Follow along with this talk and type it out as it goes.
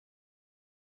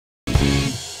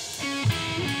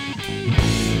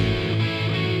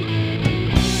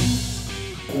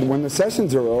when the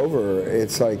sessions are over,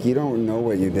 it's like you don't know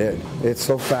what you did. It's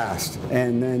so fast.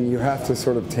 And then you have to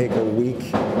sort of take a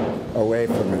week away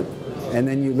from it. And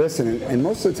then you listen, and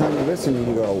most of the time you listen and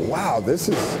you go, wow, this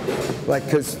is like,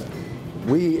 because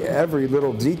every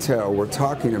little detail we're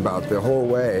talking about the whole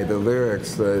way, the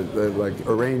lyrics, the like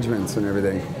arrangements and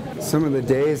everything. Some of the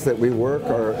days that we work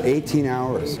are 18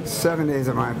 hours, 7 days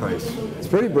at my place. It's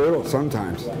pretty brutal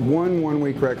sometimes. One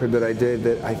week record that I did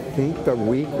that I think the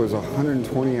week was a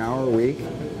 120-hour week,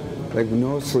 like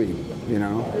no sleep, you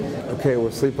know? Okay,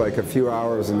 we'll sleep like a few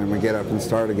hours and then we get up and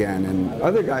start again. And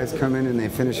other guys come in and they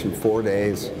finish in 4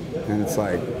 days, and it's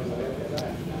like,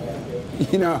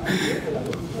 you know,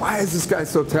 why is this guy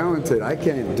so talented? I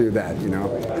can't do that, you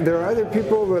know. There are other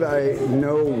people that I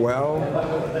know well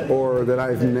or that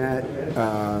I've met,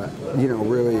 you know,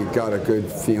 really got a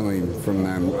good feeling from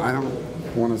them. I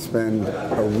don't want to spend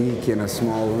a week in a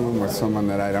small room with someone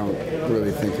that I don't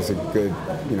really think is a good,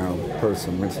 you know,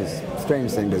 person, which is a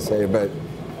strange thing to say, but,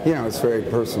 you know, it's very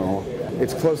personal.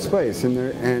 It's close space,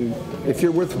 and if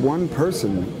you're with one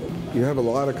person, you have a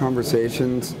lot of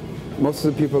conversations. Most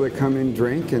of the people that come in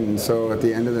drink, and so at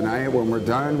the end of the night when we're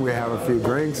done, we have a few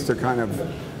drinks to kind of,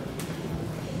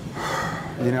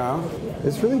 you know,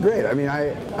 it's really great. I mean,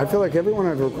 I feel like everyone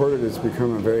I've recorded has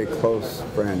become a very close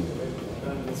friend.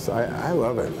 So I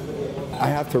love it. I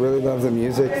have to really love the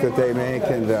music that they make,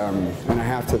 and I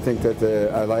have to think that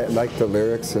I like the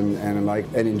lyrics and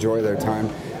enjoy their time,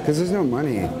 because there's no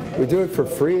money. We do it for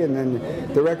free, and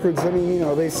then the records, I mean, you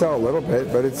know, they sell a little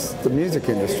bit, but it's the music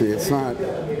industry. It's not.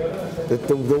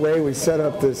 The way we set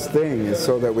up this thing is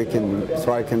so that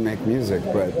I can make music,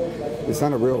 but it's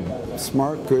not a real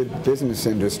smart, good business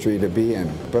industry to be in.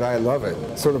 But I love it.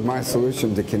 It's sort of my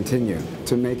solution to continue,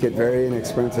 to make it very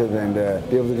inexpensive and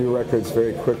be able to do records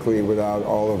very quickly without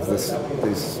all of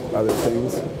these other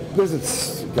things.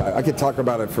 I could talk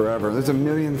about it forever. There's a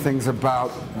million things about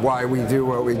why we do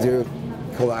what we do.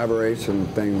 Collaboration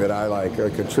thing that I like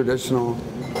a traditional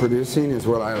producing is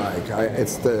what I like.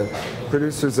 It's the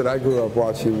producers that I grew up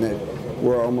watching that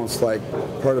were almost like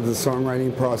part of the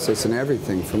songwriting process and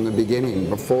everything from the beginning,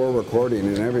 before recording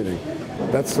and everything.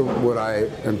 That's what I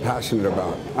am passionate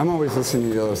about. I'm always listening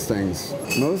to those things.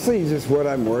 Mostly just what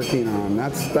I'm working on.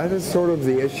 That is sort of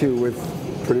the issue with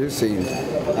producing.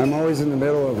 I'm always in the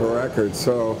middle of a record,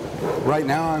 so right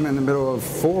now I'm in the middle of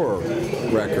 4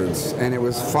 records, and it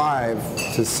was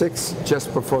 5 to 6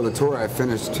 just before the tour. I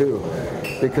finished 2,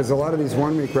 because a lot of these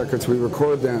one-week records, we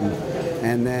record them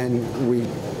and then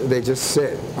they just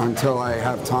sit until I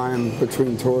have time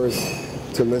between tours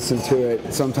to listen to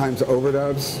it. Sometimes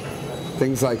overdubs,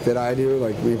 things like that I do,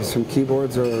 like maybe some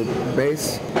keyboards or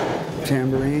bass,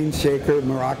 tambourine, shaker,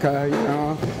 maraca, you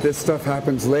know. This stuff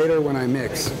happens later when I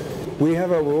mix. We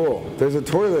have a rule. There's a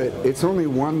toilet. It's only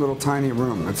one little tiny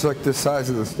room. It's like the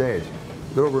size of the stage,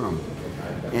 little room.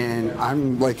 And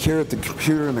I'm like here at the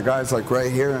computer and the guy's like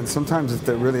right here, and sometimes if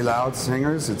they're really loud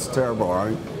singers, it's terrible,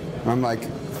 right? I'm like,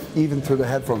 even through the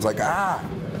headphones, like, ah!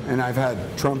 And I've had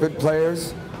trumpet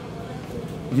players.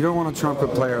 You don't want a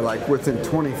trumpet player like within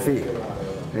 20 feet.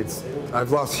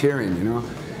 I've lost hearing, you know?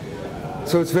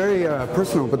 So it's very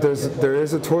personal, but there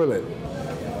is a toilet.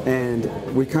 And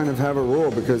we kind of have a rule,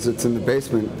 because it's in the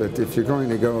basement, that if you're going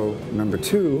to go number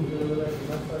 2,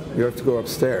 you have to go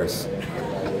upstairs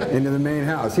into the main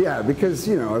house. Yeah, because,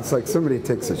 you know, it's like somebody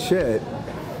takes a shit,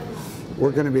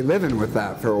 we're going to be living with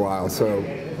that for a while. So,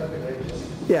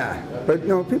 yeah. But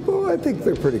no, people, I think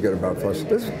they're pretty good about flushing.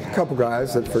 There's a couple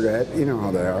guys that forget, you know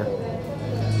how they are.